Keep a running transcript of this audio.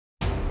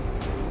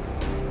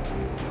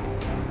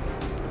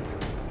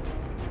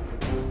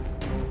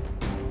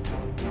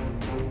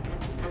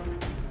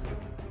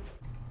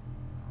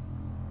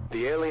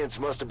The aliens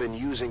must have been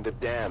using the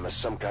dam as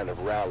some kind of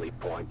rally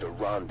point or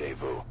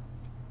rendezvous.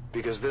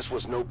 Because this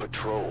was no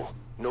patrol,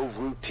 no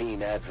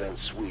routine Advent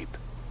sweep.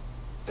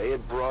 They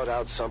had brought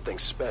out something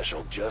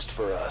special just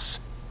for us.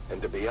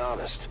 And to be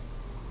honest,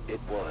 it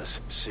was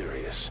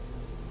serious.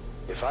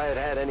 If I had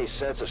had any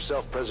sense of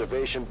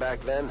self-preservation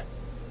back then,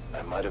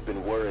 I might have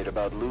been worried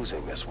about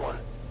losing this one.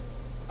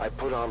 I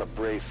put on a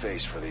brave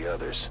face for the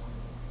others.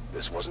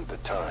 This wasn't the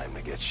time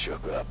to get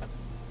shook up.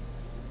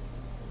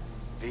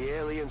 The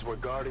aliens were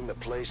guarding the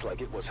place like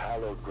it was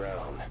hallowed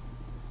ground.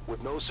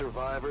 With no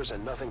survivors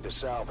and nothing to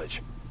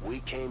salvage,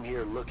 we came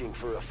here looking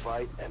for a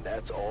fight, and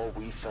that's all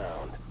we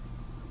found.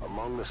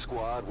 Among the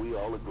squad, we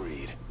all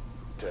agreed.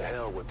 To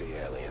hell with the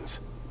aliens.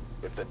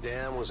 If the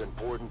dam was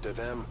important to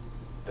them,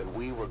 then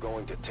we were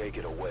going to take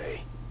it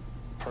away.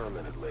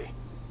 Permanently.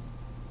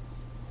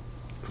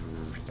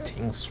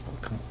 Greetings,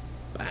 welcome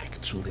back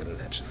to the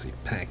Legacy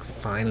Pack.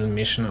 Final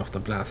mission of the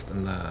Blast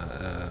in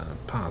the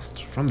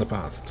past. From the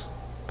past.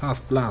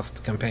 Past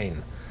Blast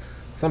campaign.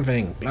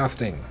 Something.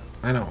 Blasting.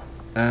 I know.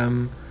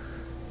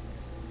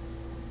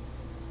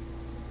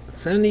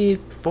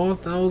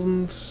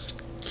 74,000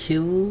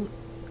 kill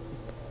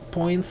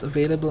points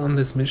available on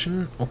this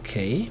mission.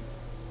 Okay.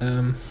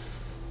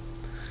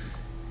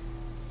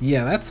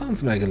 Yeah, that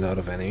sounds like a lot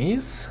of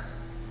enemies.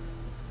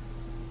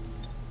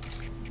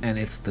 And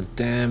it's the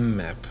damn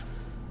map.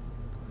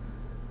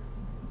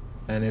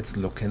 And it's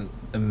looking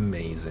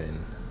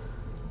amazing.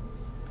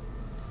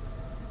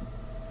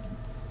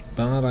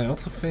 But I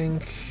also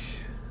think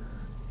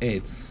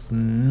it's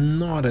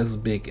not as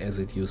big as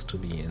it used to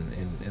be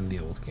in the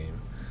old game.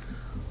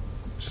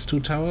 Just 2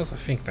 towers? I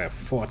think there are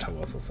 4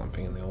 towers or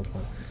something in the old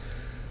one.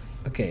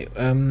 Okay,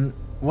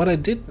 what I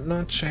did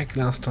not check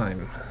last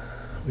time.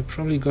 We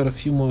probably got a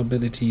few more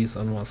abilities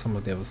on some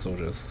of the other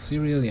soldiers.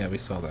 Serial, yeah, we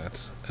saw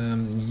that.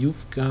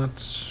 You've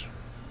got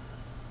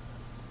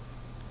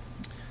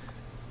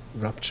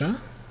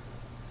Rupture.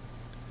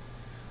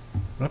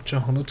 Rupture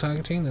holo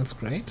targeting, that's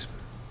great.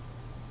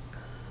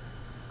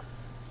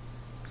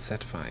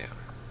 Set fire.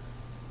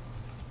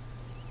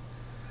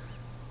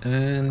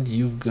 And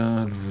you've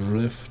got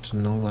Rift,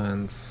 No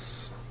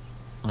Lands.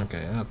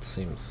 Okay, that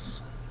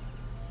seems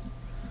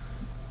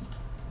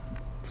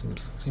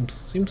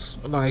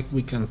like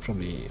we can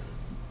probably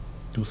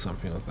do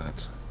something with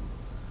that.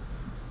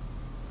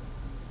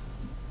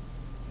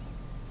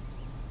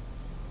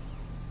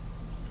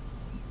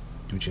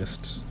 Do you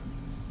just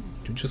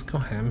go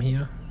ham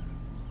here?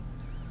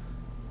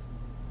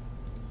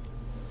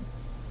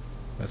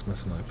 Where's my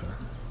sniper?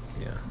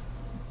 Yeah,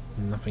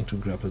 nothing to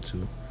grapple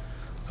to.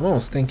 I'm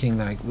almost thinking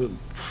like we're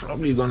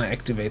probably gonna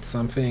activate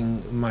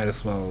something. Might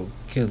as well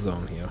kill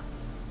zone here,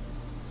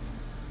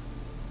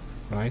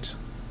 right?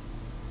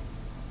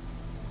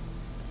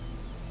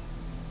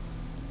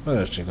 What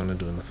else are you gonna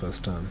do in the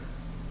first turn?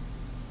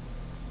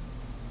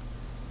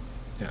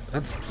 Yeah,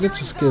 let's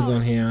just kill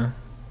zone here.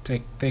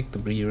 Take the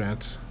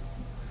Brat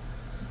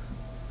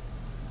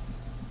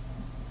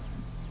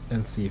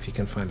and see if he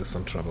can find us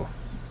some trouble.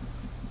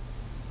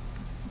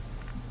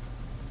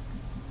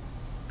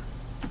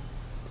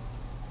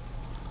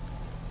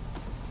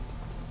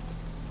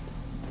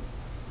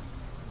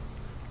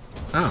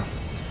 Ah,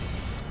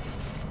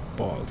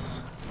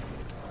 balls.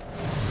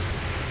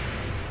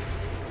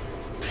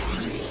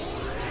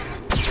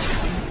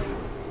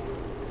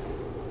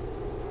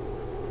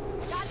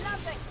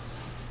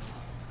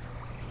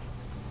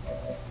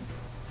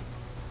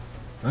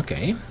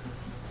 Okay.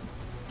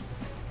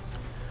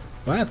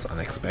 Well, that's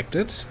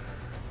unexpected.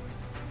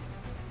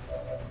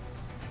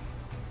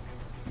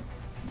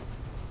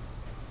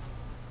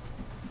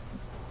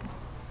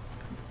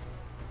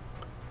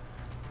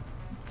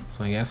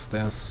 So I guess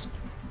there's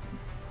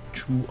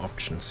 2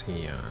 options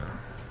here.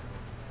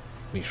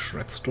 We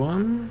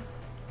Shredstorm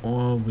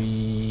or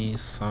we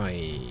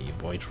Psy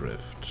Void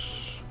Rift.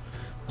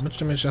 How much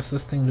damage does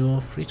this thing do?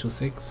 3 to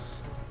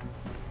 6.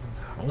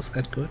 How is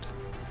that good?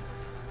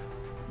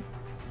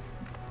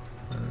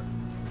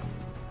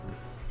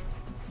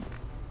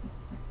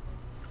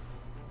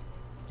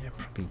 Yeah,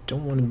 probably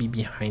don't want to be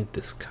behind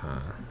this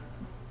car.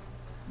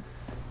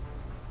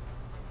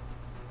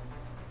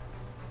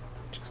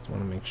 Just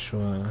want to make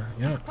sure.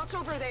 Yeah. What's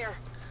over there?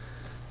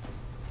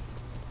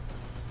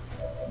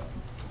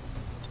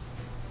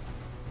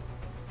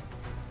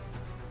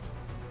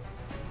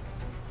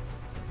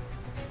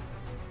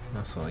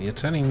 So you're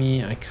telling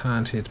me I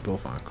can't hit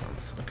both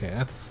Archons. Okay,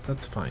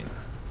 that's fine.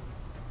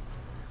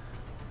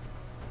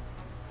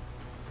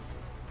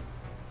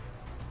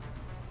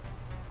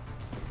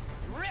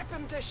 Rip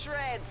him to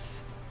shreds.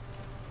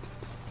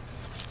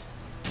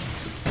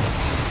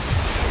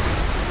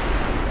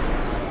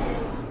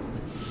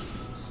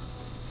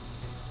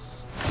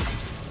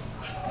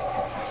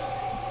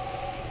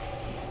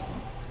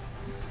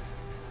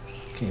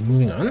 Okay,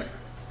 moving on.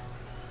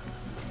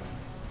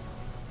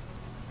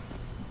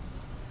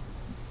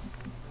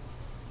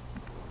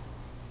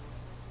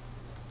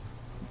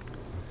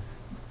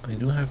 I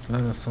do have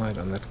line of sight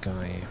on that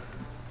guy.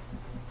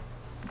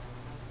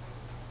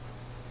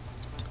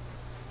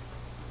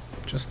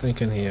 Just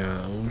thinking here,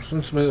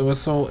 since we're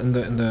so in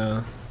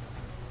the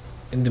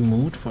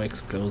mood for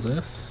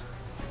explosives.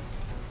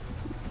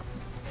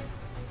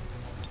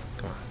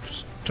 Come on,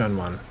 just turn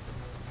one.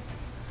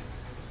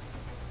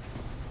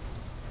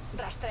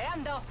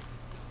 Rastreando.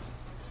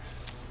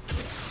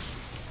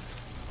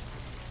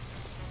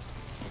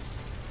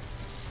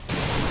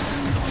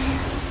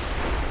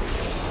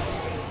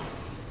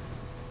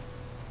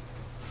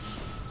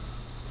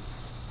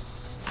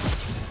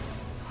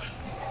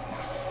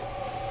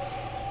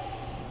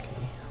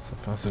 So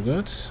far so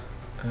good.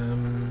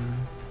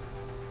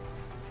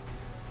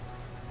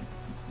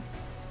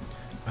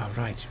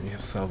 Alright, we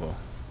have salvo.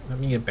 Let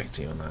me get back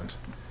to you on that.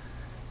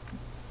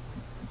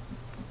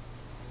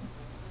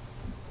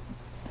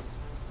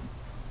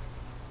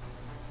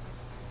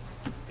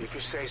 If you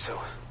say so.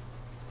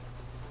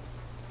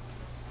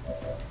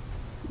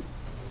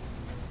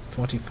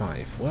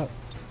 45. Well,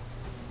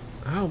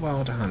 how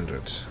about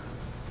 100?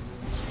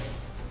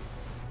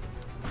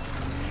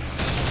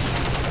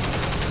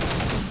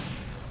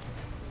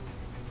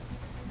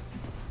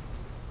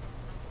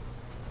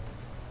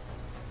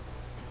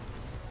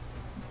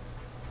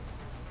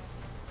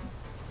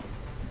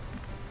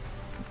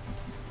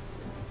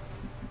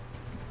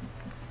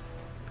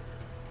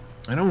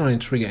 I don't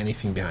want to trigger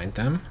anything behind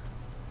them.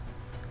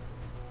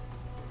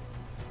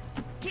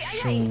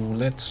 So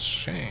let's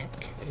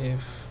check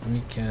if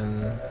we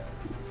can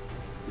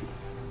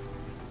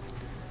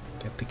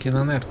get the kill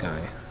on that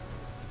guy.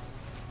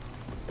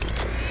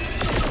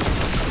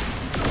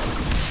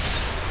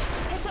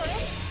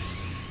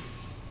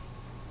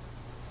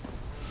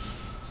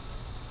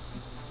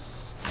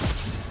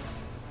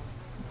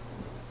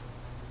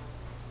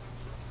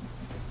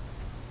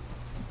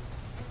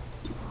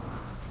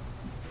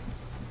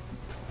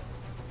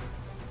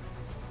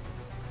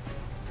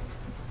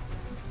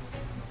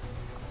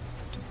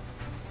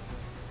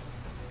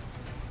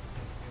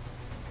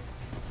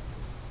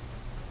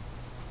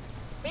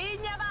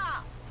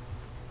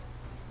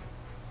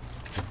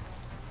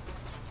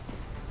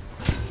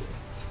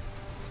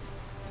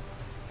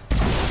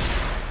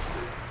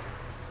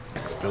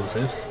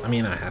 Explosives. I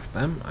mean, I have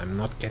them. I'm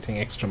not getting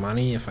extra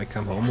money if I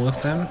come home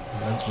with them.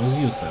 Let's just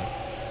use them.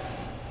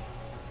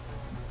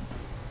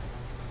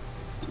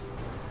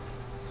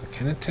 So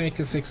can it take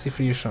a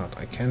 63 shot?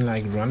 I can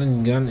like run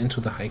and gun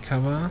into the high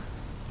cover,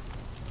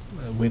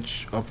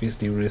 which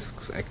obviously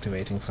risks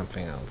activating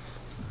something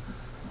else.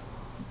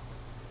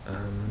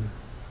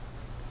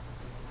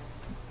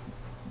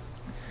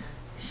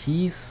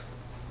 He's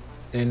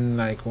in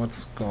like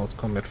what's called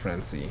combat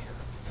frenzy,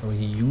 so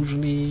he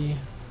usually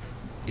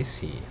is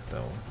he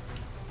though.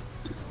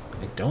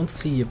 I don't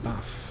see a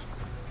buff.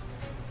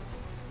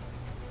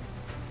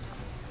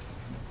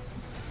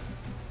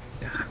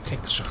 Yeah,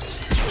 take the shot.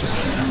 Just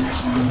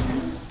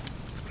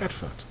it's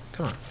Bradford.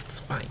 Come on, it's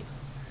fine.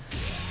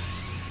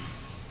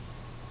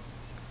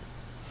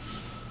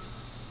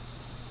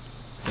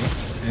 Okay,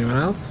 anyone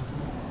else?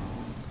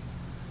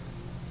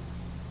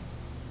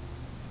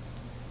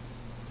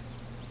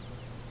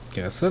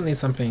 Okay, certainly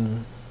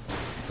something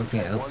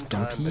else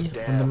dumpy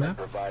on the map.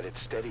 Provided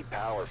steady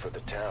power for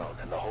the town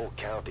and the whole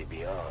county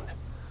beyond.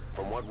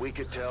 From what we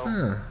could tell,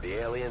 the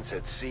aliens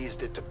had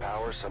seized it to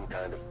power some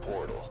kind of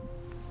portal.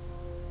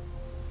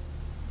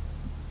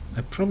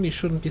 I probably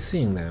shouldn't be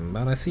seeing them,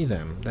 but I see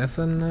them. There's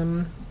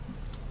an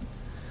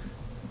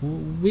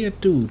weird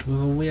dude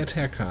with a weird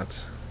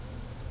haircut.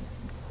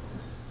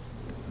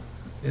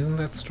 Isn't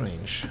that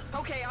strange?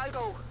 Okay, I'll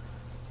go.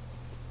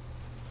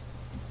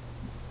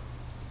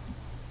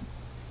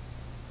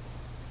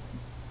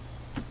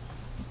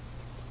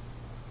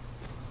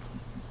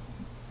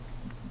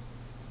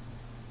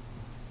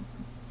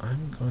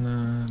 I'm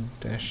gonna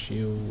dash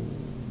you.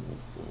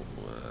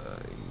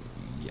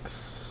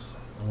 Yes,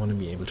 I want to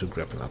be able to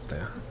grapple up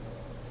there.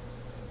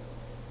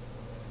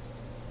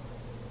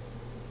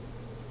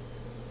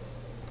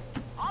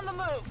 On the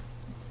move.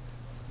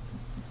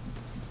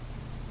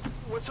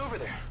 What's over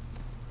there?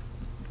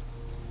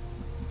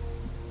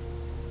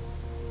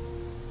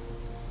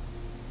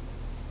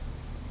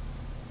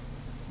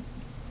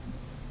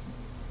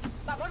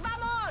 Vamos,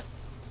 vamos.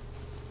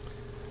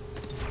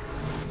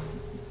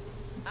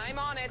 I'm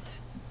on it.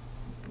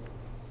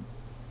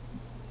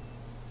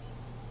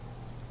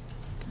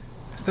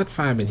 Has that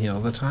fire been here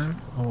all the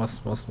time, or was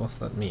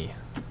that me?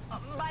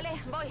 Vale,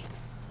 voy.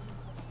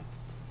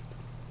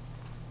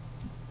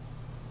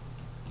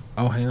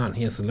 Oh, hang on,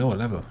 here's a lower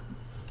level.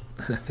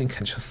 I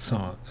think I just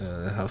saw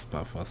a health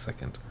bar for a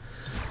second.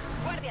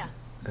 Guardia.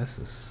 This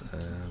is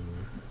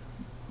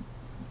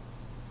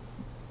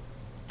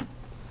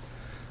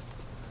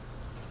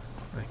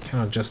I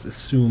cannot just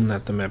assume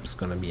that the map is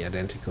gonna be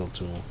identical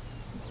to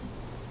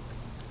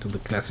the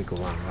classical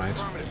one, right?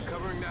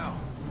 Covering now.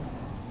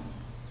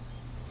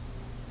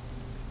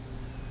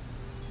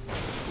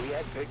 We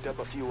had picked up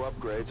a few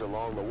upgrades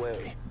along the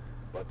way,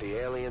 but the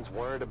aliens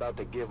weren't about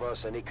to give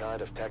us any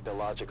kind of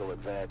technological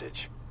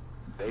advantage.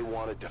 They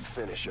wanted to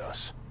finish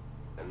us,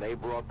 and they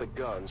brought the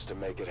guns to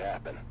make it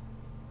happen.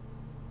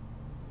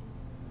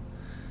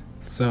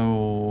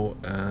 So,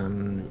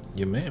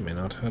 you may or may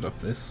not heard of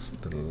this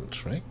little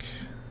trick.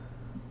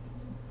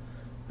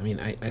 I mean,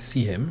 I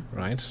see him,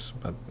 right?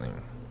 But I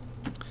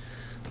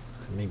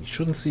maybe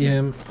shouldn't see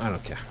him. I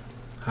don't care.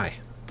 Hi.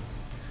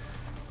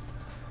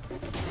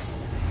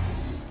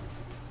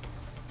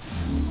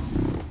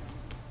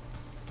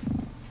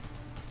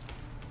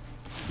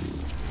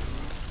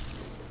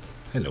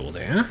 Hello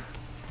there.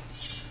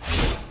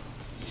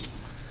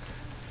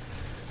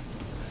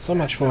 So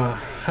much for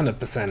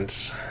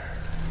 100%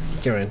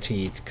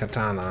 guaranteed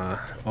katana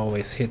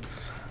always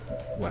hits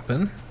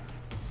weapon.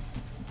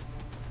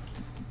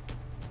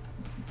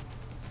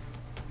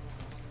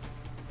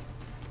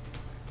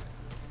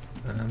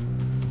 How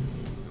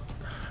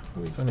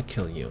are we gonna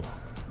kill you?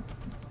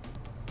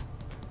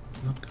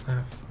 Not gonna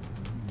have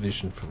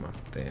vision from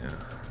up there.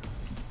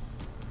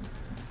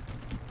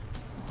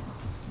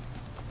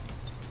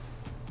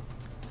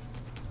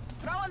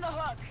 Throw in the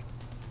hook.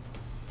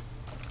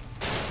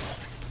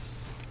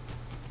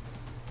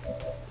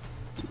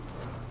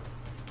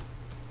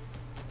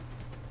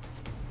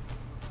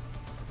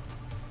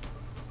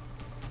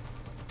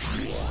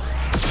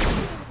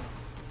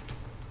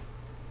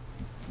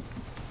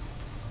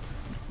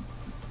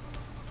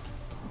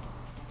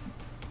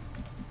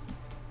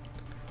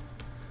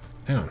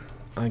 Hang on,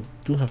 I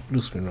do have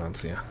blue screen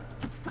rounds here.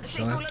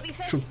 So ¿Seguro I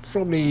dices? should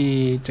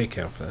probably take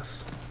care of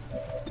this.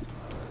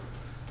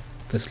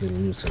 This little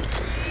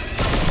nuisance.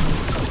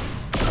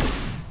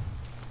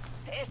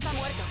 Está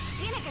muerto.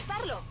 Tiene que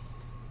estarlo.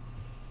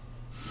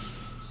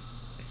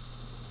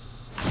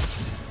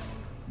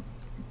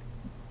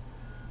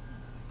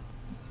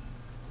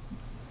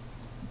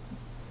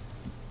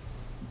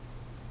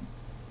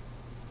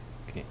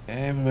 Okay,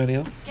 everybody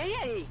 ¿Qué else, hay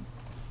ahí?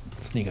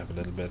 sneak up a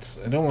little bit.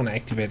 I don't want to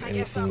activate I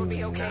guess that would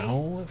anything be okay.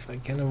 now if I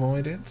can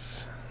avoid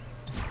it.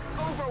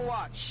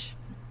 Overwatch.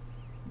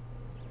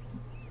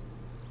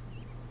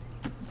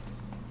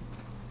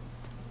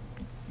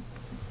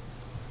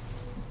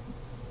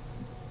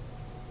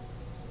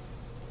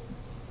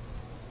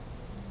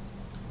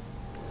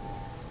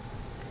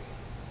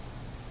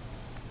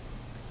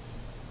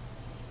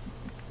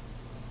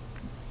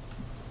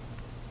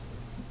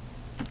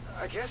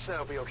 I guess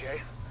that'll be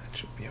okay. That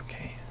should be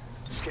okay.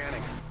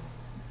 Scanning.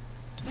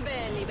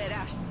 Ven y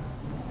verás.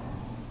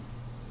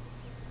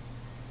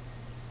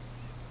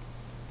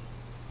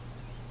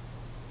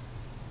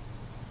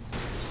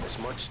 As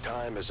much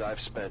time as I've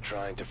spent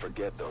trying to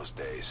forget those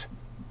days,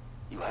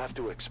 you have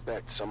to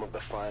expect some of the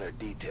finer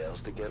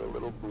details to get a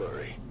little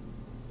blurry.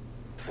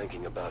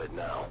 Thinking about it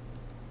now,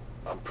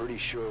 I'm pretty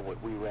sure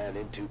what we ran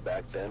into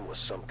back then was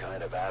some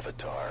kind of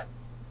avatar.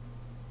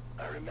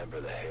 I remember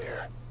the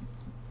hair.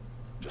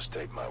 Just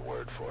take my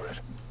word for it.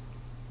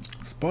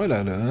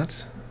 Spoiler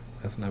alert,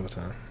 there's an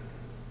avatar.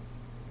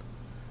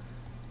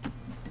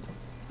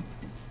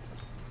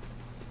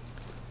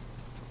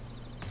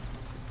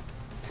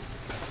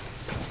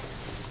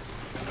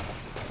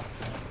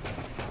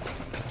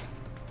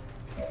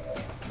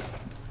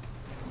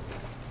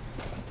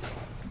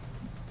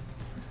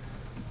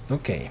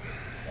 Okay.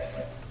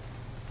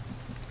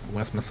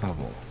 Where's my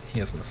salvo?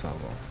 Here's my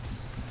salvo.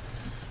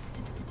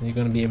 Are you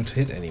gonna be able to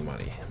hit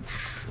anybody?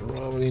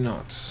 Probably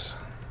not.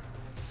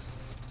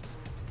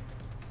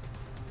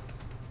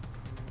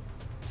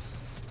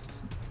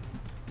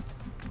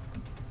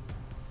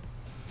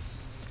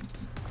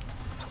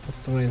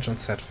 What's the range on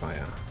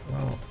Setfire?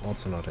 Well,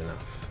 also not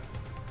enough.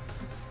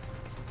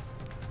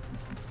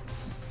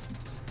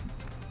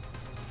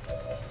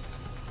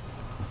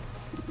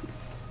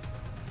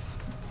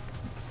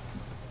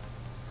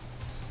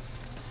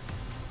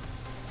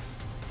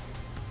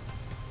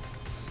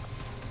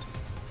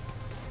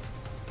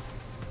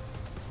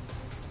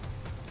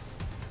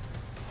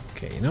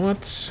 Okay, you know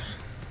what?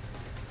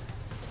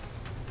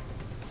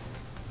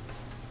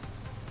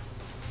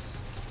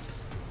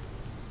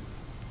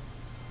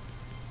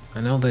 I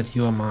know that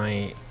you are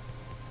my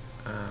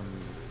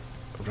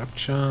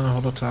Rapture,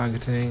 holo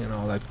targeting, and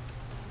all that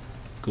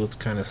good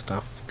kind of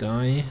stuff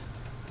guy.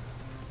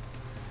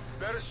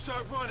 Better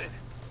start running.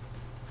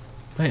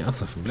 Hey,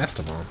 also from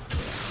Blaster Bomb.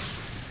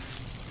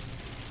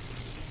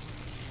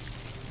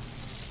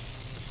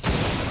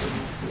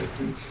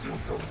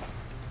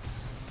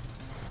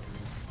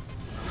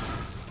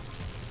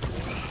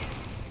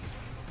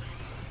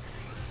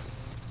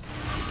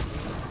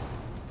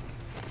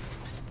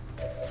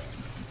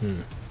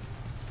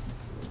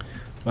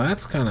 Well,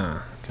 that's kind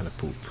of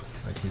poop.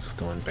 That he's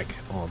going back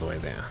all the way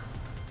there.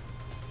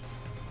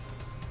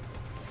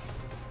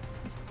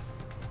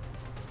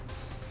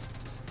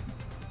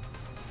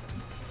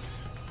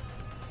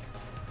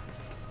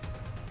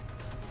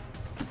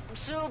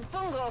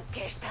 Supongo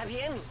que está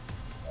bien.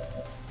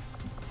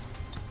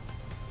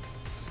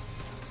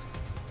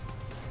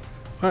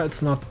 Well,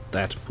 it's not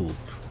that poop.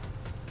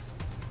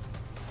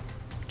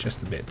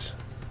 Just a bit.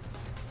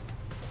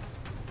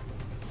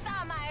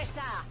 Toma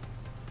esa.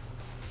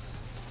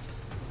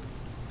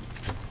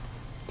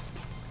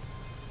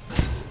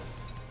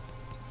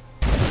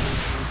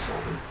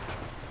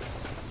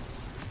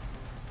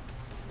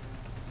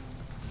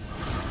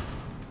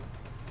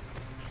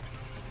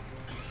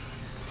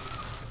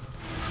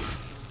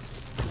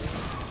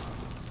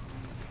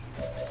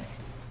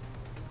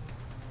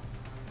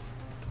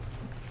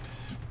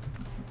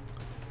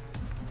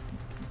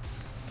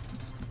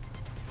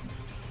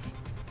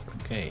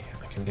 Okay,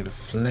 I can get a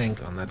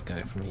flank on that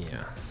guy from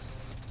here.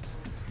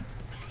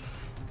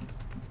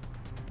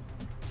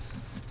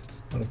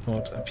 What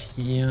about up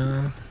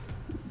here?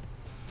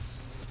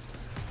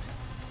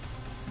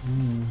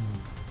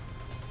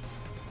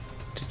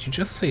 Did you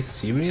just say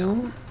serial?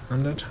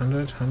 100,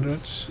 100, 100?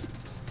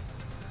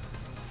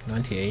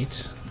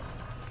 98?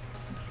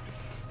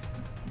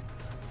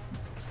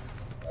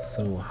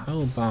 So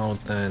how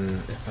about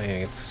then, if I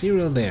get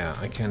serial there,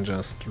 I can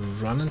just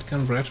run and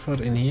gun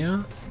Bradford in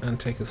here and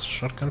take a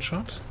shotgun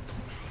shot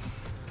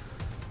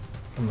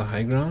from the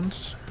high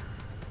ground.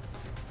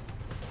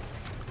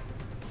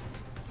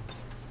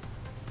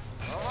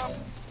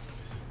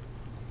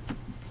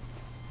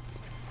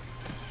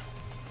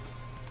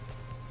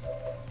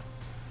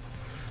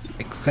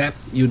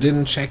 Except you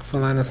didn't check for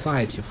line of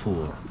sight, you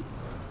fool.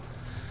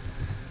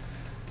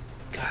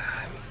 God,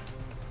 I'm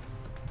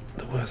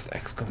the worst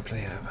XCOM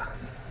player ever.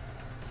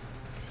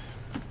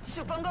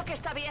 Supongo que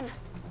está bien.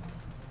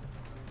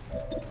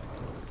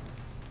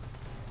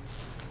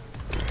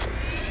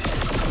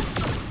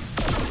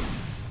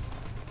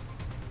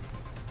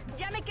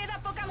 Ya me queda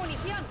poca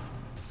munición.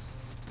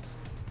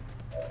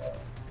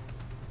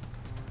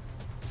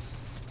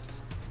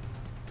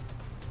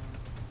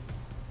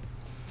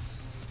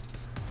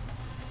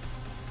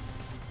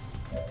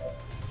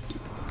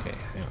 Okay,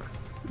 hang on.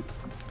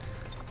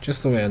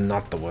 Just so we're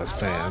not the worst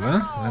player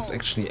ever, let's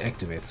actually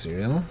activate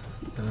serial.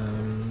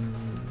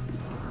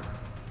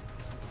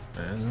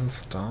 And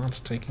start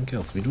taking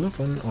kills. We do have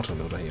an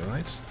autoloader here,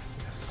 right?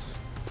 Yes.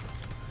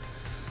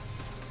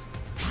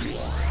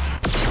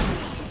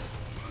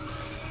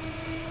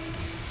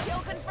 Kill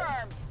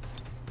confirmed.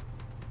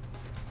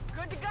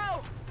 Good to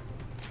go.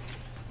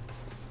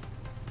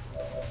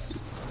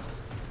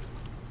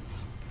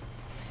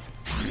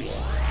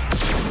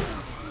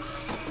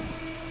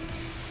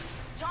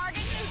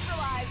 Target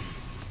neutralized.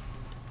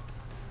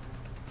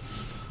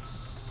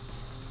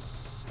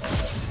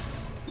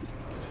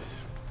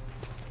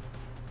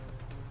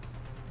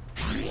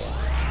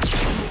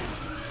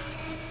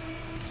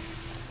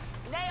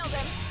 Nailed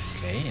him.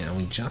 Okay, and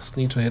we just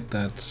need to hit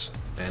that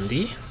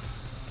Andy.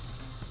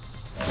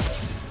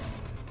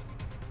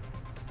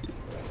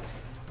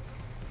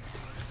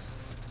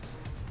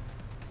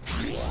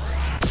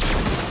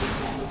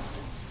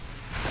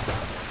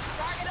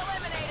 Target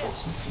eliminated.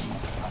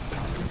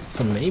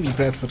 So maybe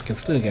Bradford can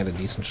still get a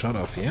decent shot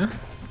off here.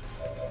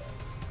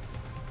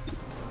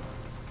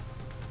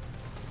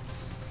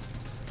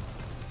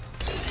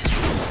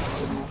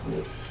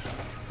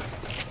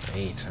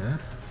 Wait, huh?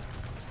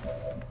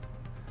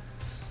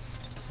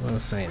 What I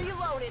was saying.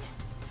 Reloaded.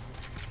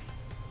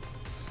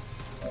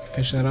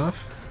 Fish that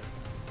off.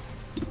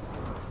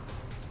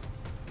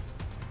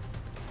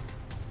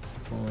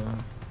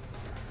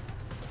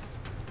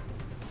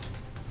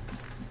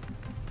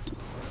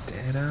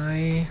 Did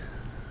I?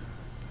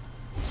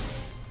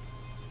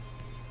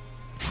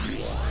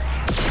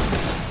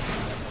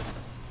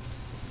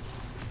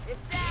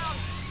 It's down.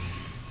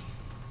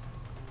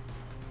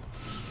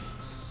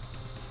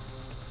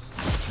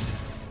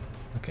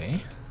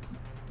 Okay.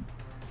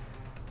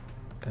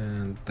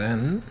 And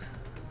then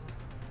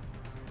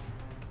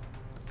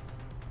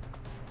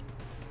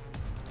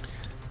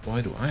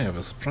boy, do I have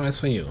a surprise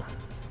for you.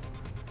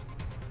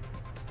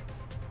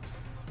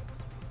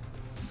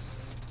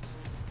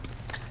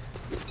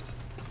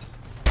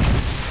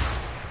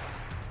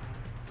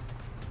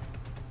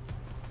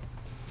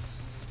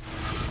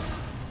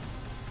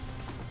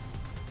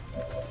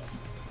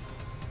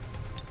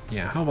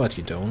 Yeah, how about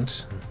you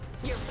don't?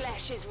 Your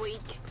flesh is weak.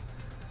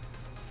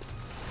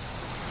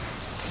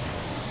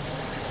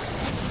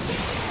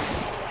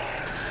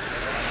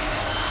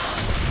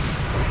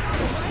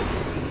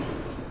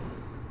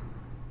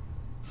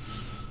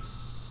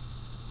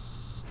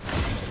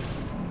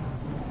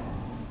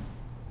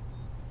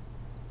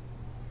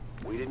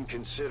 We didn't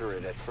consider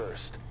it at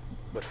first,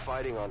 but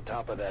fighting on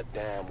top of that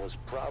dam was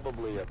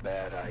probably a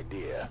bad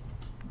idea.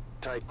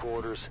 Tight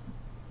quarters,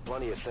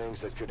 plenty of things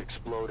that could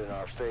explode in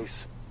our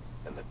face,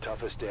 and the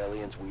toughest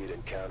aliens we had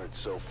encountered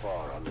so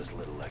far on this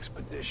little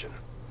expedition.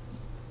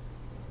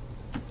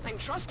 I'm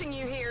trusting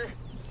you here.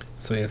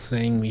 So you're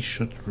saying we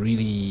should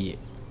really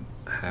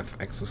have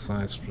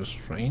exercised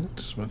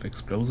restraint with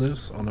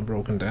explosives on a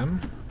broken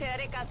dam? Te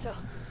haré caso.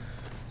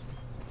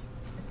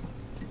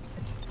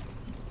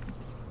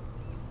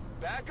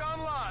 Back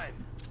online!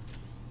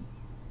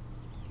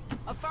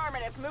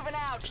 Affirmative, moving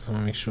out. Just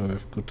want to make sure we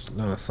have good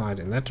line of sight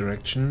in that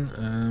direction.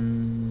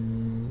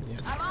 Yeah.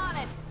 I'm on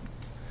it.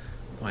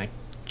 I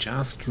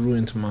just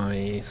ruined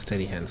my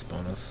steady hands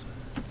bonus.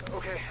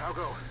 Okay, I'll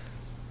go.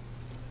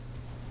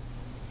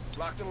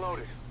 Locked and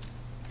loaded.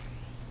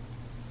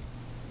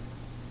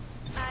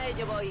 A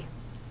ello voy.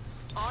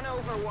 On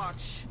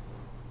Overwatch.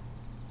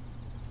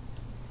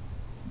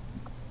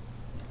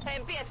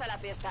 Empieza la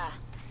fiesta.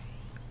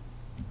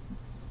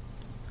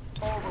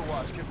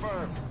 Overwatch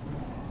confirmed.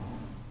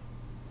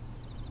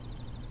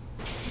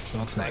 So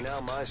what's By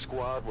next? now, my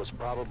squad was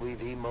probably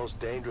the most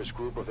dangerous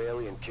group of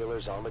alien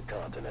killers on the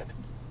continent.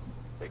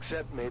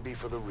 Except maybe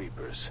for the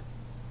Reapers.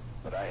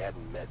 but I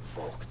hadn't met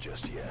Volk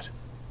just yet.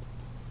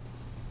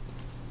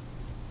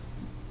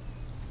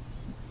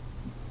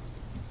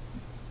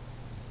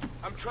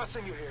 I'm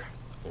trusting you here.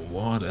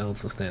 What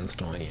else is there in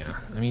store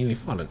here? I mean, we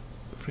fought a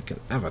freaking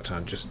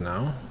avatar just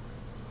now.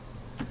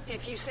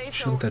 If you say so.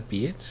 Shouldn't that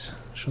be it?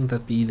 Shouldn't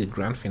that be the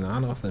grand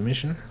finale of the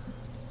mission?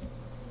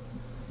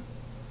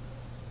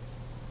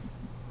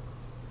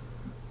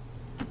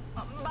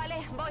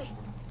 Vale, voy.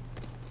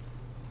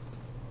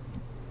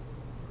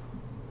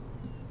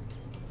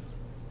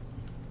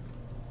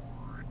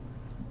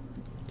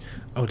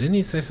 Oh, didn't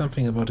he say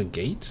something about a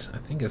gate? I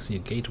think I see a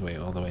gateway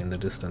all the way in the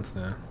distance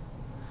there.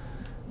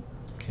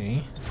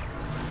 Okay.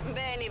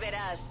 Ven y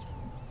verás.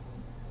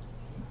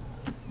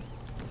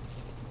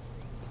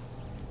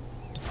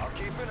 I'll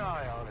keep an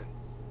eye on it.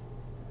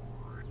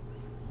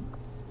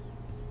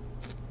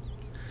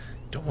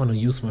 Don't want to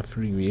use my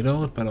free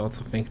reload, but I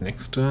also think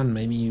next turn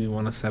maybe we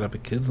want to set up a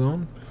kill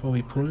zone before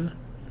we pull.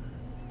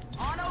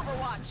 On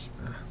Overwatch.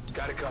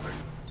 Got it covered.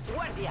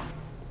 Guardia.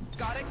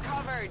 Got it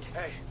covered.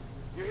 Hey,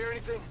 you hear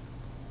anything?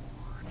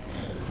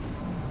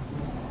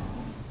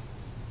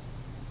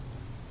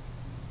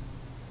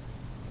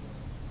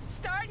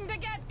 Starting to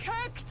get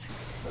cooked.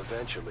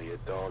 Eventually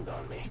it dawned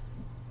on me.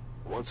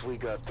 Once we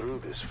got through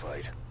this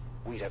fight,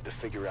 we'd have to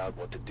figure out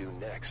what to do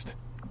next.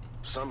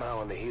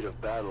 Somehow in the heat of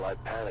battle I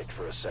panicked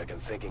for a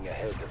second, thinking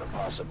ahead to the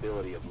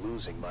possibility of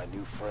losing my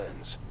new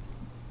friends.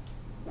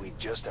 We'd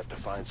just have to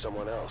find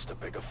someone else to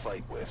pick a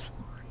fight with.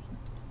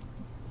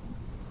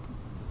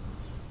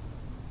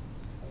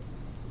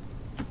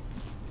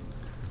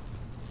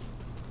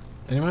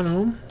 Anyone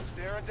home?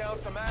 Staring down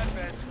some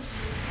advent.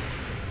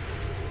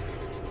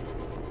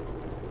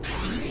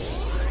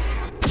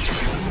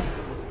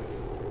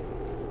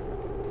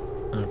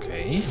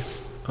 Okay.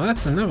 Oh,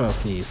 that's another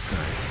of these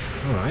guys.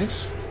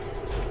 Alright.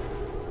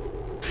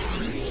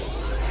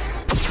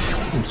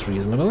 Seems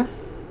reasonable.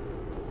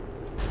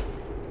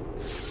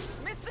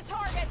 Missed the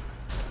target.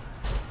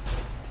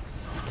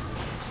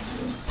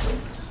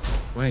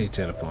 Where did he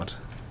teleport?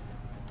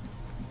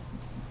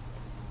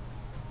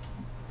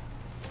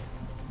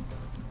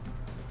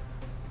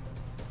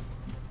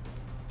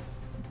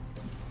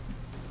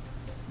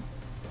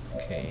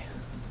 Okay.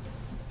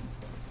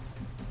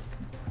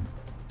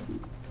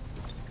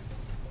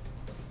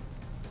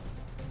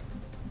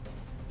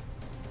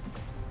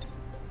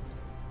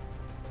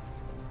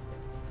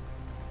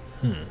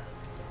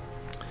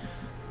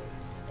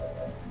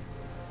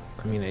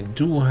 I mean, I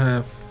do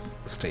have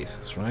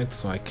stasis, right?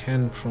 So I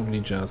can probably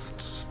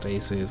just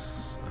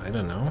stasis, I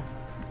don't know.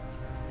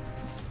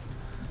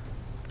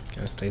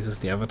 Can I stasis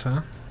the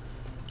avatar?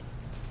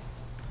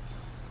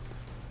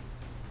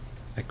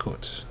 I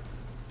could.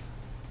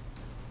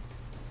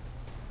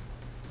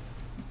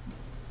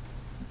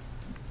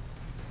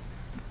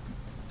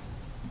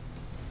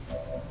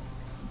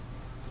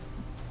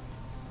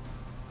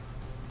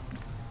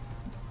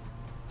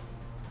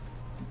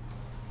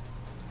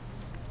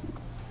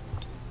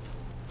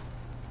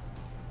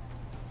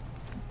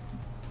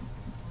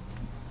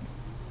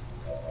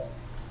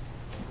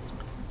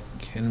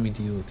 Can we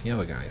deal with the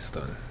other guys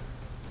then?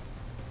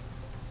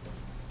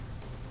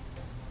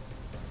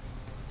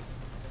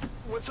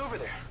 What's over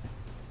there?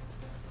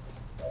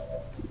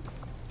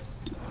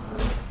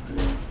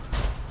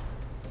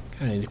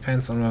 Kinda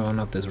depends on whether or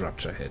not this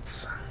rupture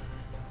hits.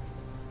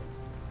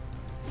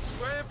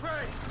 Spray and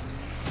pray!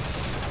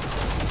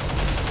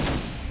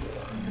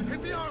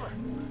 Hit the armor!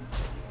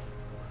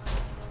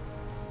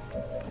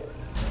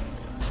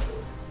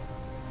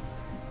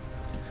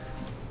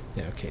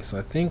 Yeah, okay, so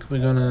I think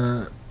we're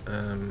gonna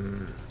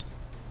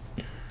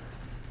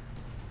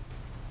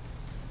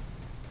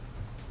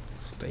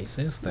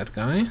stasis that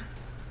guy.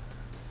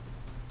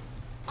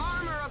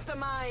 Armor of the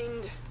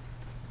mind.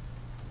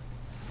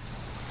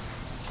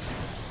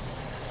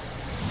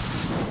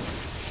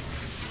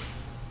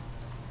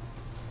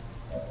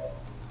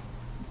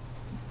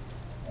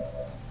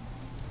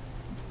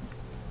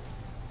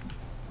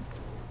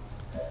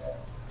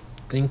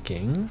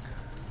 Thinking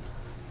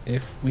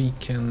if we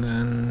can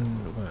then,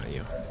 where are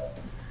you?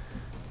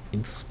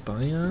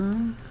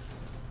 Inspire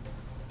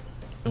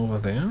over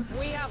there,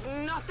 We have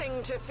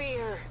nothing to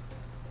fear.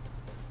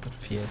 but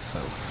fear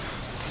itself.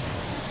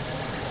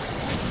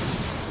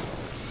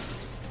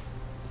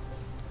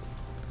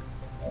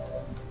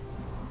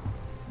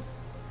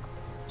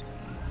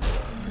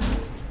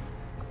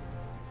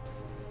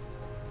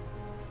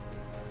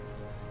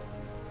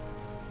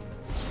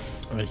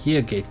 I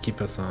hear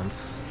gatekeeper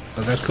sounds,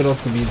 but that could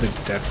also be the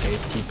dead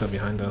gatekeeper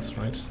behind us,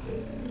 right?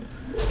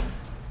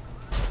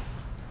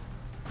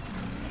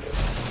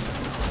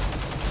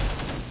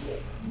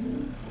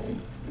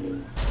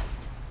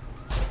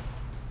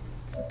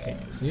 Okay,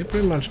 so you're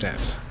pretty much dead.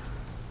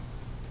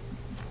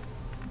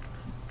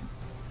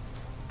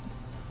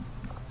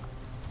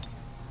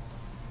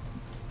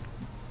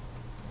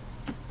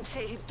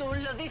 Si tú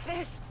lo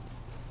dices.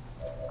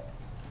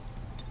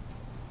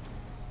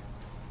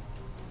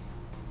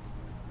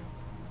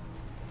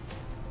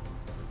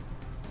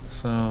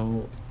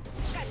 So,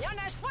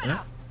 Cañones fuera.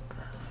 yeah.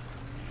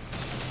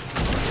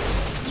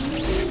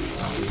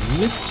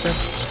 Missed that.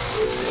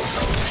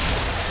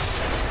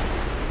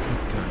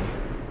 Good guy.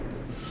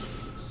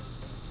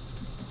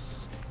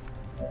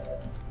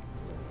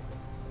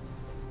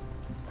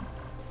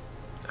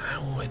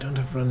 Oh, I don't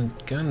have run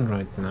and gun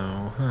right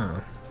now,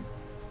 huh?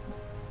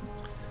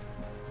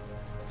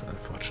 That's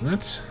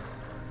unfortunate.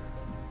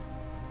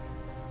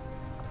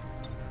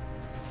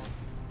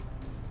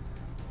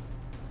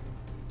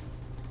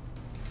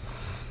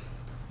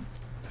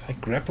 If I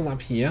grapple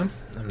up here,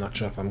 I'm not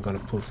sure if I'm gonna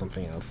pull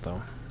something else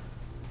though.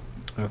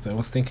 I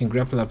was thinking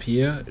grapple up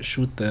here,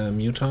 shoot the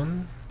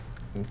muton,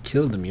 and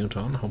kill the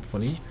muton,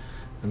 hopefully.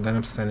 And then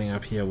I'm standing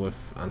up here with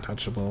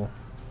untouchable.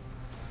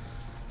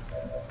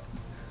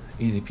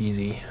 Easy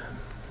peasy.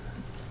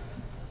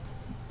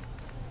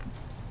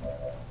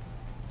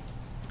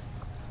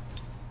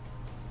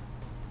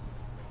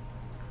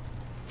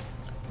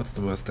 What's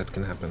the worst that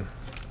can happen?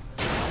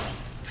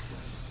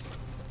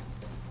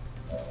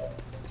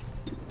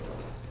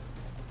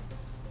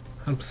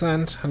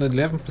 100%,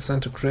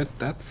 111% to crit,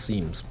 that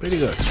seems pretty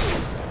good.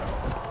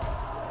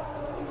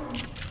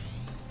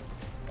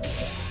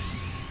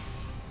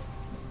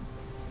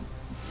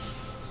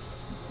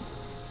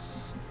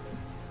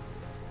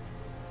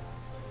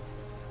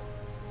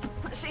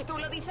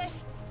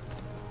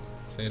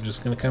 So you're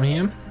just gonna come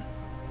here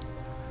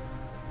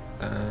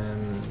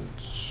and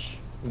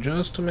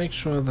just to make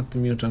sure that the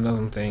mutant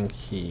doesn't think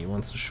he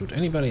wants to shoot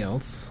anybody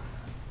else,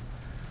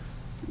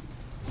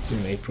 we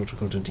made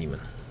protocol to demon.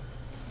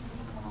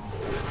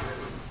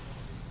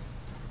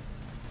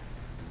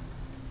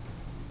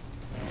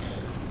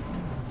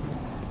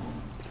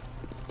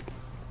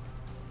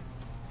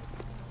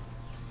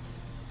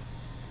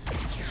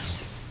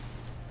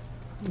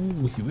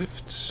 Ooh, he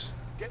whiffed.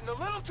 Getting a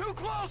little too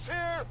close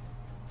here.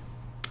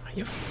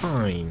 You're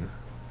fine.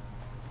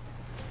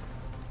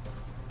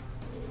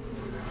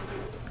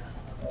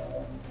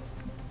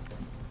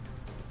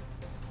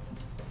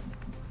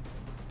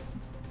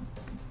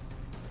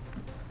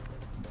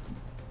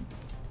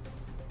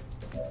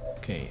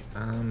 Okay,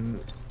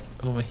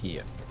 over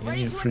here. You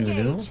need free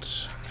reload.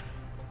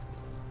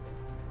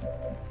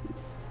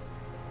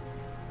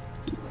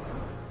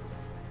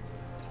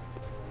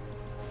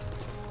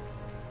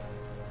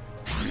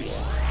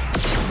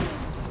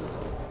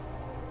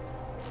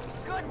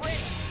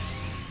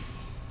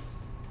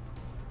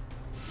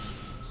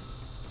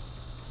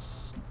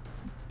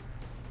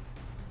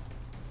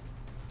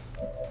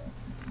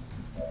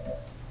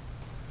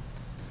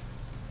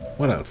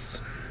 What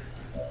else?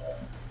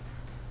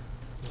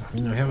 I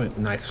mean, I have a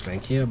nice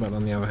flank here, but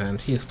on the other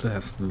hand, he still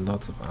has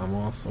lots of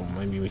armor, so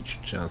maybe we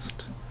should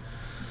just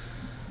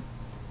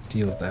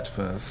deal with that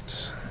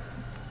first.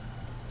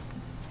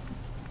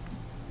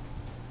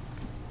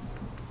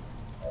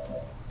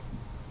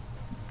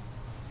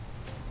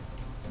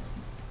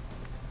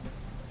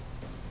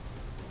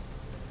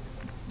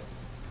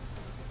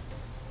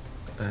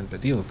 And by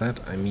deal with that,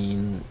 I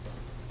mean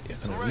you're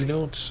gonna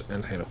reload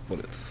and hail of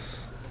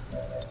bullets.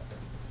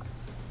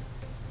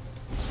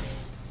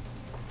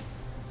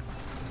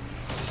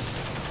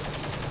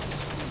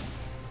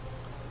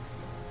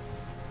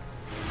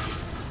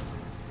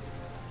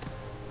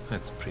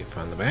 That's pretty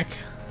far in the back.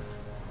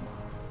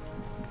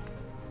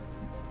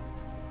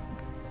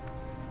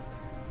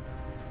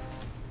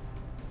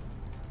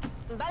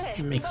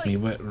 It makes me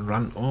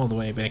run all the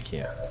way back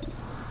here.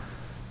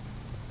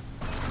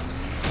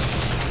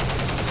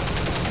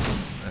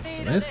 That's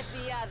a miss.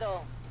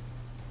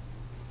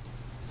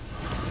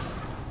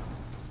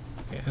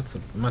 Okay, that's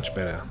a much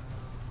better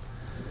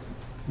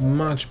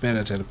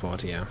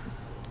teleport here.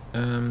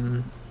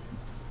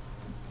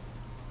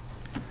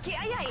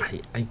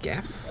 I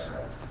guess.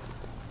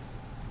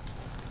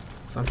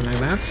 Something like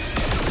that.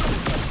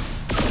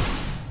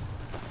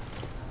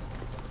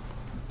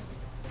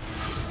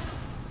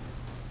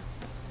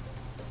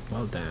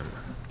 Well, damn.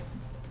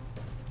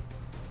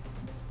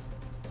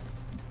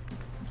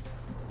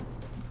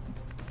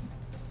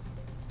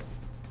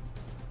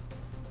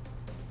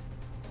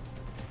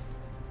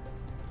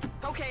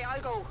 Okay,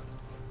 I'll go.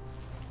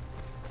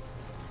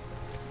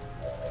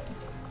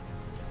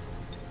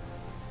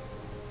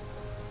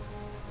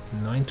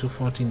 Nine to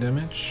 14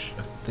 damage.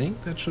 I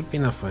think that should be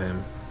enough for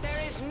him.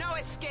 There is no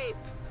escape.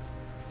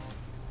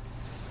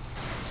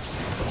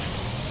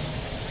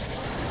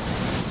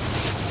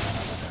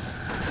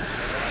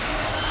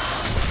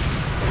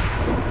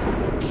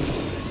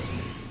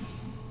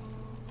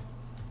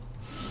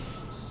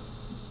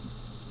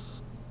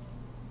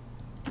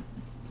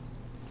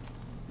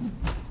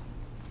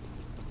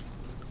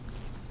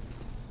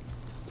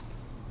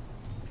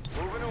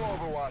 Moving to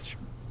Overwatch.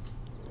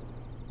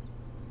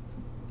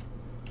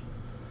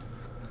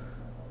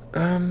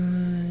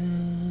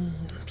 I'm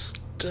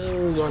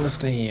still gonna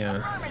stay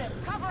here. Affirmative,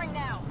 covering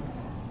now.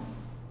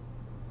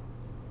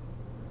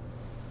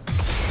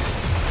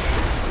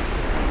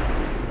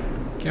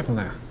 Careful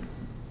there.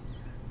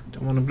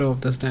 Don't want to blow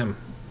up this dam.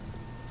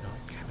 Oh,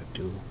 I kinda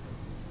do.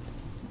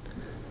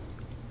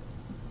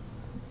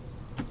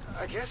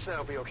 I guess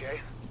that'll be okay.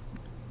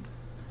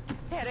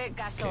 Okay,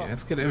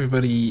 let's get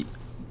everybody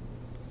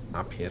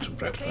up here to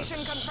Bradford.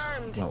 Location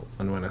confirmed. Well,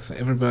 and when I say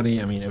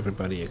everybody, I mean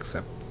everybody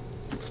except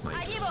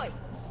Snipes. Ahí voy.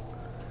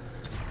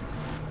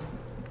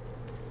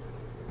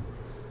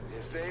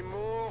 If they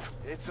move,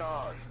 it's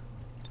on.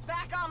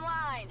 Back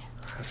online.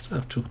 I still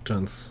have 2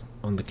 turns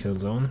on the kill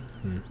zone.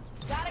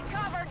 Got it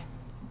covered.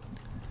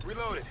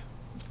 Reloaded.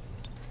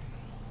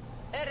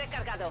 He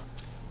recargado.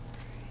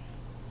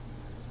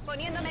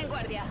 Poniéndome en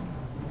guardia.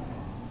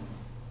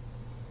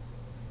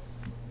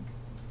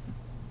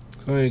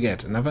 So you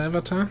get another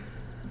avatar.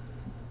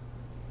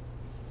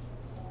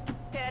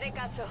 Te haré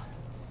caso.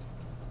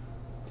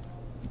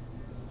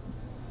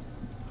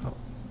 Oh,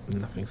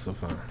 nothing so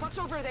far. What's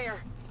over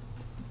there?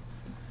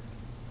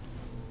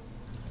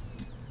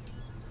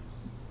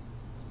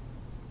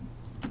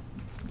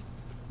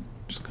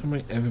 Just gonna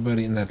bring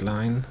everybody in that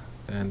line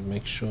and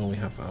make sure we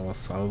have our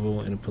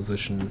salvo in a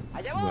position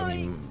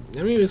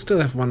where we still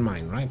have 1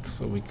 mine, right?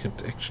 So we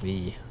could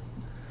actually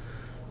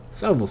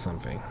salvo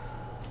something.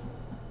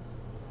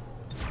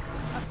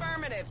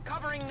 Affirmative.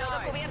 Covering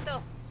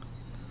now.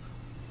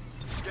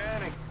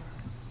 Scanning.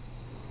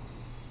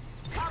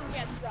 Come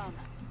get some.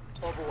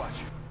 Overwatch.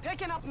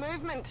 Picking up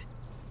movement.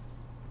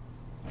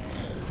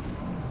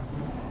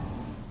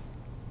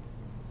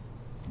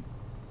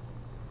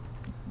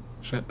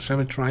 Shall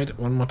we try it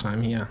one more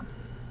time here?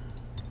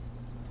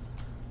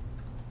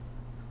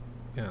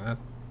 Yeah,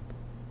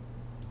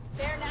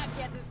 They're not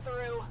getting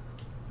through.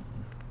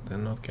 they're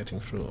not getting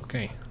through.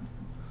 Okay.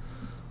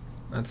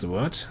 That's a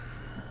word.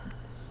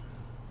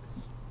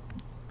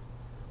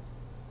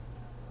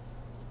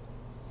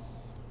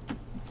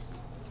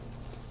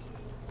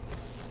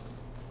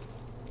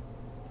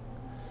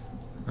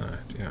 Alright,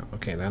 yeah,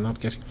 okay, they're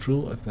not getting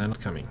through if they're not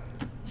coming.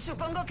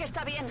 Supongo que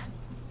está bien.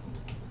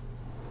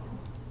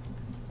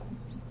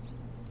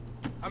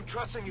 I'm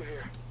trusting you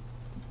here.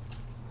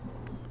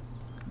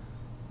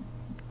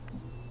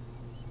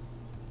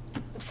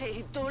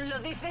 Si tú lo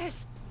dices.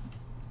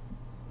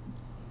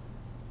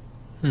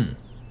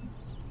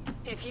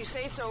 If you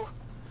say so.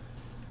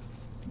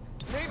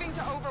 Moving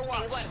to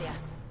Overwatch. En guardia.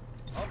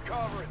 I'm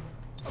covering.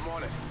 I'm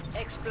on it.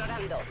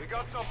 Explorando. We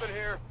got something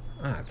here.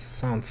 Ah, it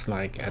sounds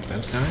like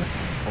Advent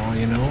guys, or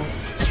you know.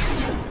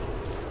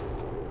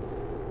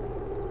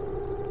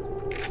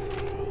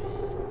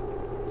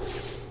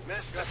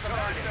 Missed the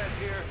target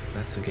here.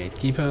 That's a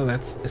gatekeeper.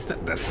 That's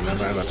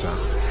another avatar.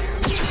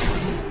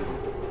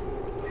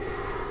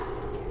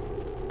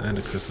 And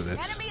a chrysalid.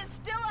 Enemy is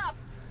still up.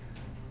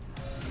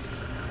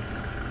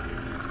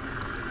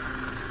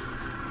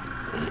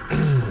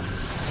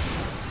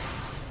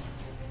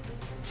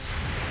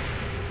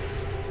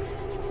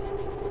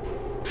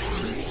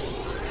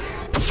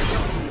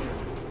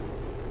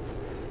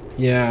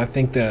 Yeah, I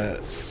think the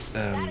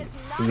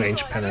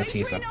range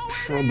penalties are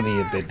probably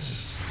a bit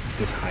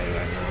high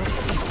right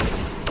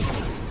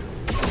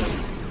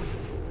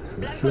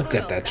now. Look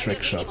at that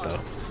trick shot though.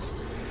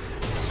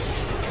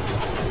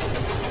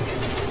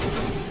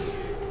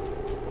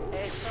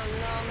 Eso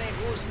no me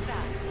gusta.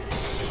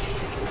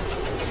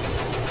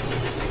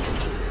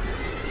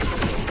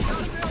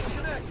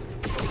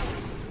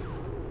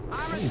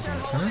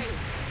 Decent, huh?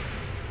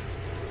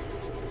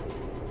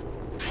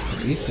 At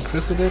least the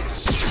chrysalid.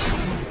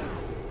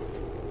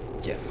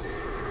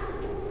 Yes.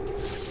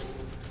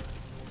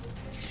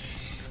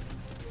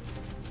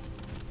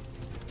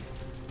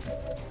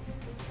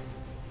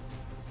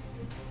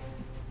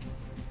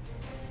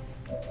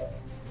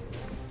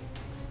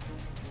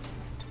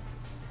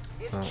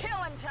 It's Oh.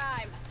 killing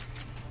time.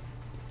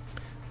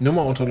 No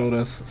more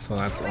autoloaders, so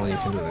that's all you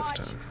can do this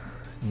time.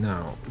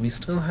 Now, we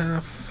still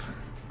have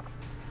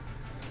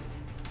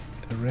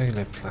a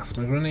regular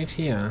plasma grenade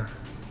here.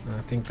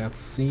 I think that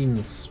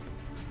seems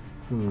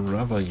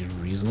rather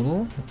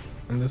reasonable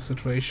in this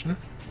situation.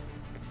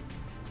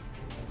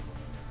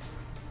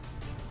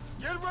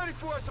 Get ready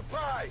for a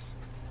surprise.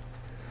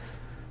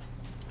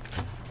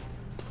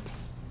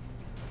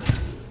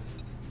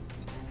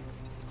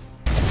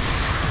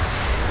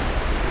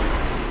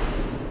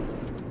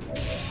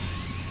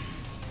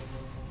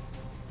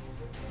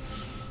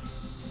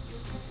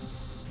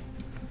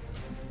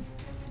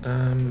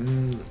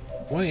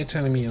 What are you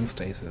telling me on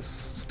stasis?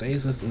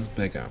 Stasis is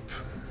back up.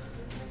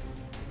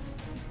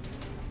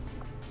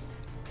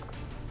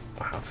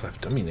 Hard self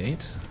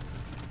dominate.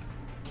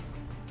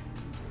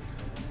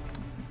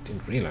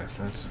 Didn't realize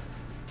that.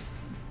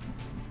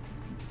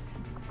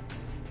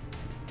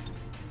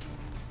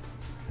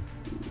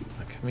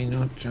 Why can we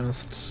not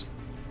just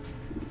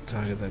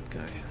target that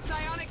guy?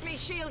 Psionically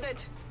shielded.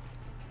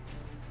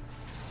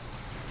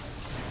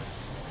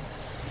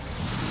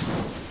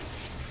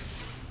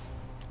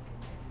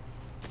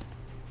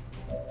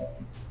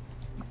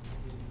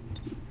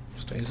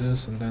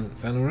 Stasis and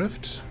then a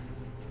rift.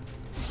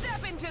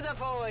 Step into the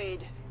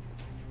void.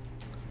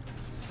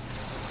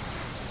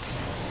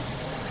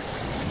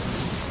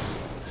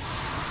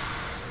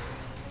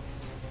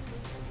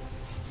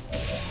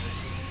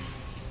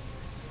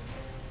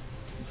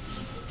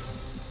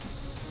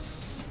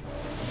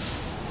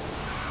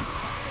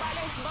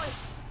 Vale, voy.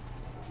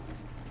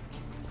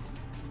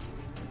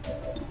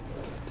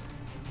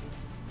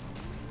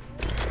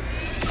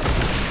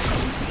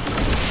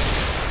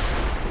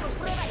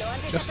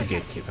 Just a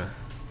gatekeeper.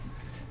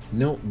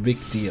 No big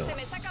deal. Se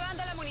me está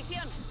acabando la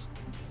munición.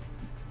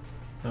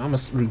 I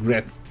almost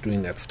regret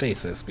doing that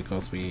stasis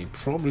because we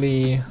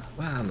probably...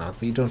 well, no,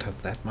 we don't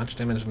have that much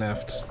damage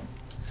left.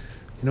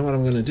 You know what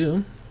I'm gonna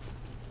do?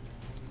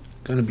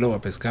 Gonna blow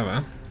up his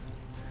cover.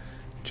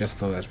 Just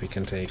so that we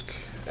can take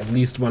at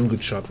least one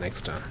good shot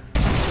next turn.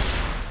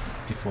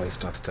 Before he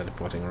starts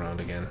teleporting around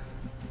again.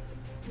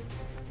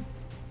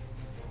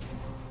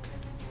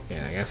 Okay,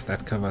 I guess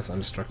that cover is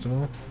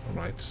indestructible.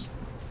 Alright.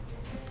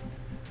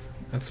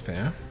 That's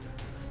fair.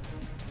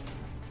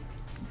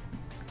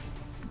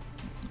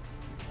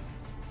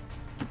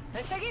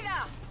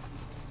 Enseguida.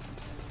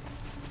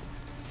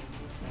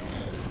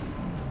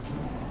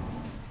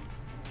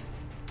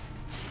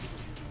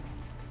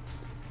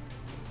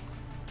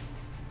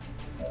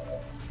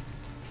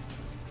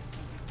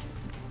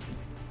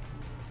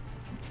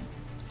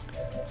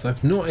 So I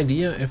have no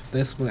idea if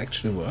this will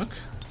actually work.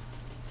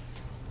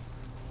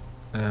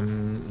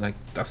 Like,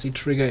 does he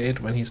trigger it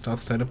when he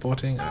starts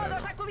teleporting? I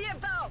don't know. Todos a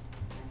cubierto.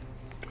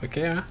 Do I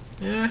care?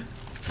 Yeah.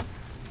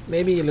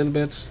 Maybe a little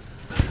bit.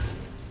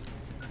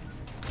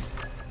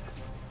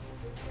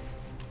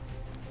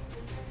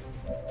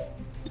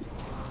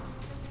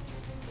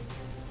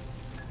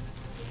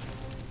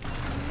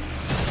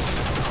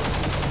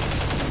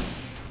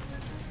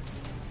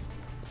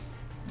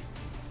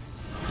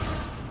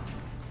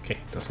 Okay,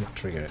 does not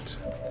trigger it.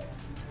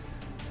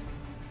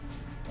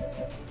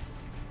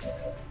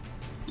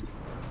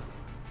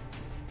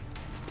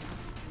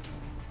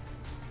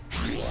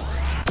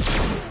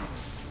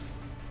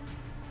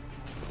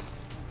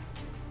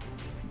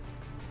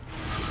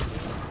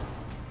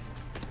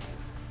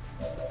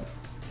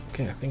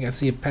 Okay, I think I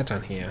see a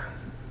pattern here.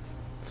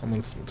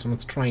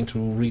 Someone's trying to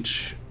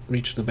reach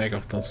the back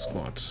of the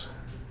squad.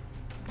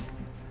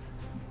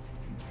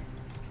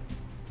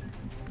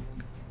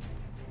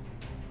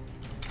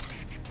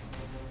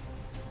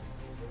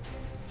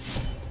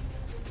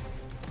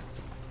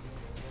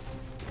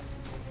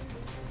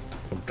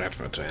 For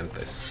Bradford to end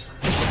this.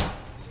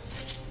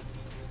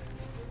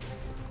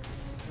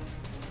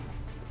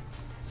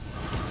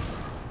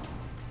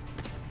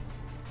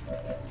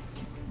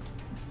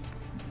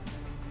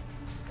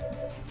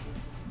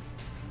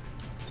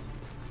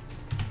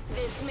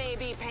 This may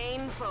be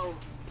painful.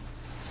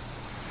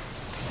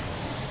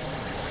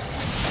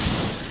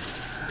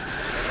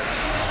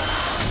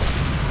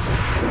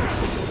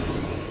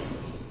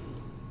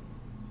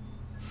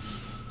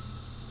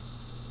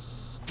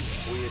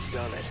 We had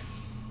done it.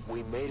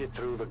 We made it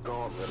through the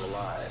gauntlet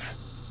alive.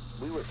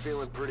 We were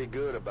feeling pretty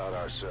good about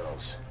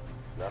ourselves.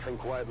 Nothing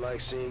quite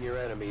like seeing your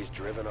enemies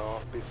driven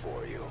off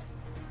before you.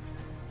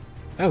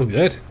 That was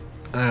good.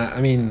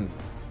 I mean,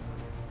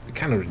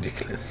 kind of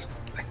ridiculous.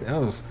 Like, that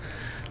was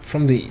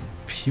from the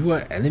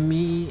pure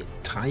enemy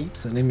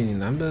types and enemy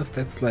numbers.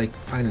 That's like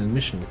final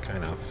mission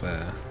kind of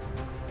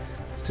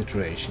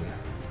situation,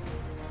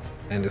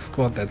 and a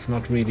squad that's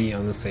not really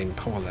on the same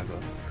power level.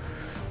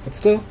 But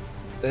still,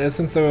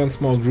 since they were in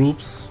small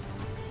groups,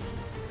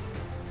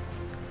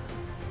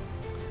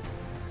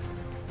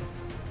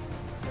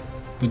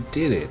 we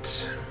did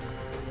it.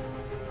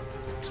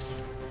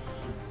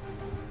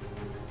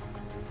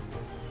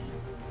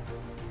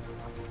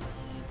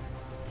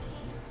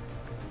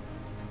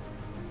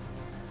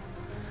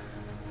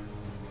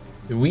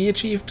 We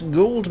achieved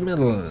gold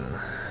medal.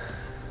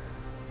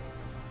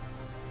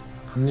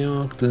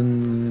 Unlocked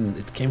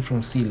it came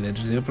from C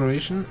legacy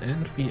operation,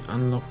 and we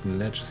unlocked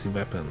legacy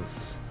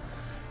weapons.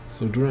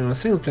 So during our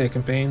single player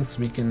campaigns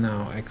we can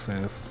now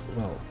access,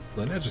 well,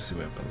 the legacy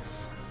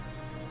weapons.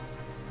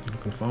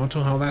 Looking forward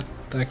to how that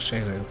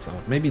actually turns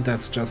out. Maybe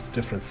that's just a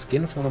different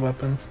skin for the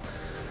weapons.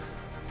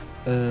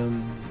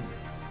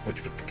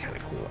 Which would be kind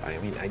of cool. I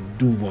mean, I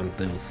do want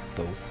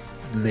those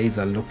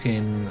laser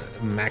looking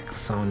max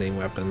sounding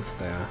weapons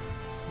there.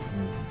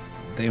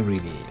 They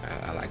really,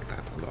 I like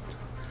that a lot.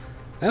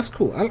 That's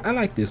cool. I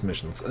like these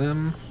missions.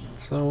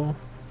 So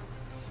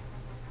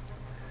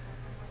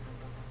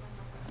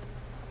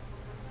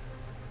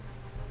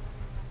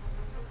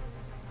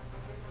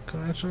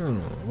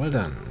correction. Well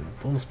done.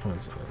 Bonus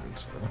points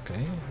earned.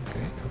 Okay.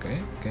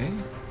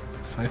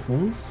 5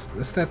 wounds.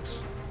 Is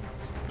that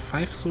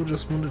 5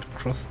 soldiers wounded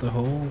across the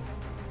whole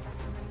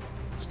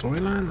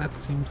storyline? That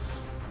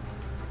seems...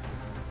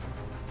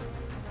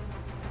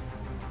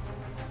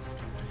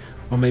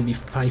 or maybe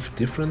 5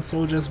 different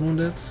soldiers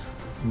wounded?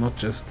 Not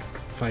just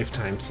 5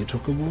 times you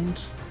took a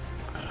wound?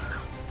 I don't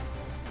know.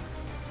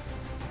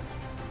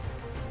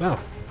 Well,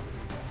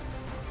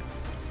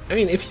 I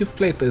mean, if you've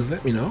played this,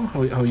 let me know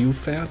how you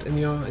fared in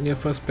your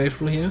first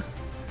playthrough here.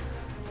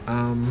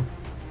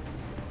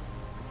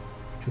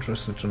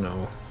 Interested to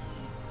know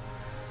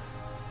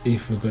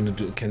if we're gonna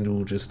can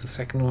do just the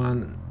second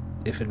one,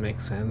 if it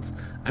makes sense.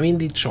 I mean,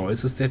 the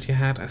choices that you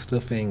had, I still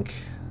think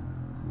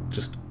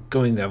just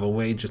going the other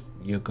way,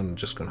 you're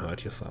just gonna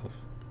hurt yourself.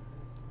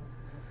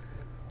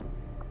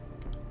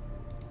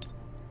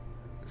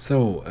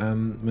 So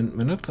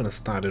we're not gonna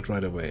start it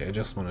right away. I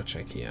just want to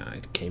check here.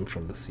 It came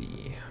from the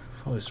sea.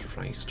 Forest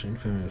rise to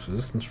infamous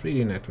resistance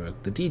radio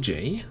network. The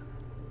DJ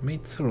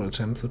made several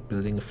attempts at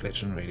building a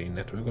fledgling radio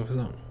network of his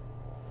own.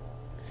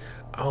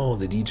 Oh,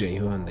 the DJ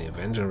who on the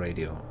Avenger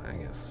radio, I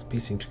guess,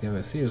 piecing together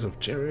a series of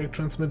generic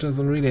transmitters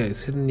and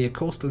relays hidden near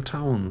coastal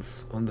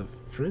towns on the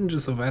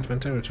fringes of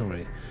Advent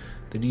territory.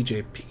 The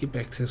DJ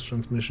piggybacked his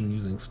transmission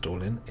using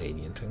stolen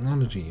alien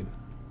technology.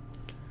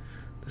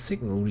 The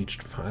signal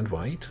reached far and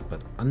wide,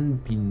 but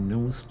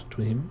unbeknownst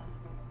to him,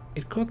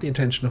 it caught the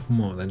attention of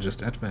more than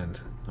just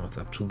Advent. Now it's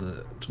up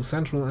to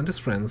Central and his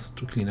friends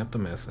to clean up the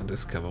mess and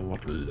discover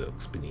what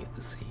lurks beneath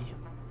the sea.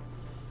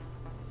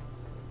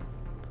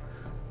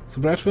 So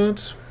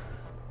Bradford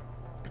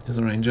is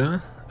a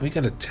ranger. We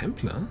got a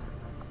Templar.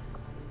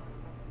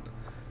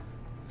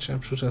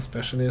 Sharpshooter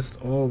specialist,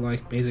 all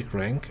like basic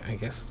rank, I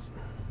guess.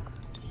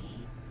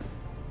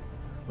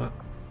 Well,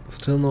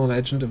 still no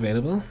legend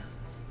available.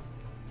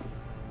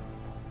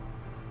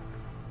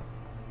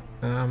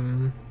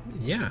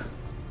 Yeah.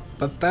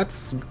 But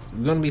that's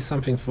gonna be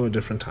something for a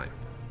different time.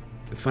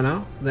 For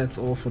now, that's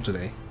all for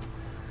today.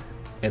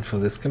 And for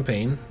this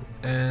campaign.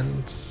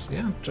 And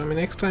yeah, join me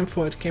next time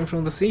for It Came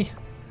From the Sea.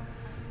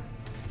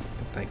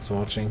 But thanks for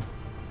watching.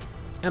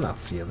 And I'll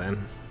see you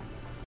then.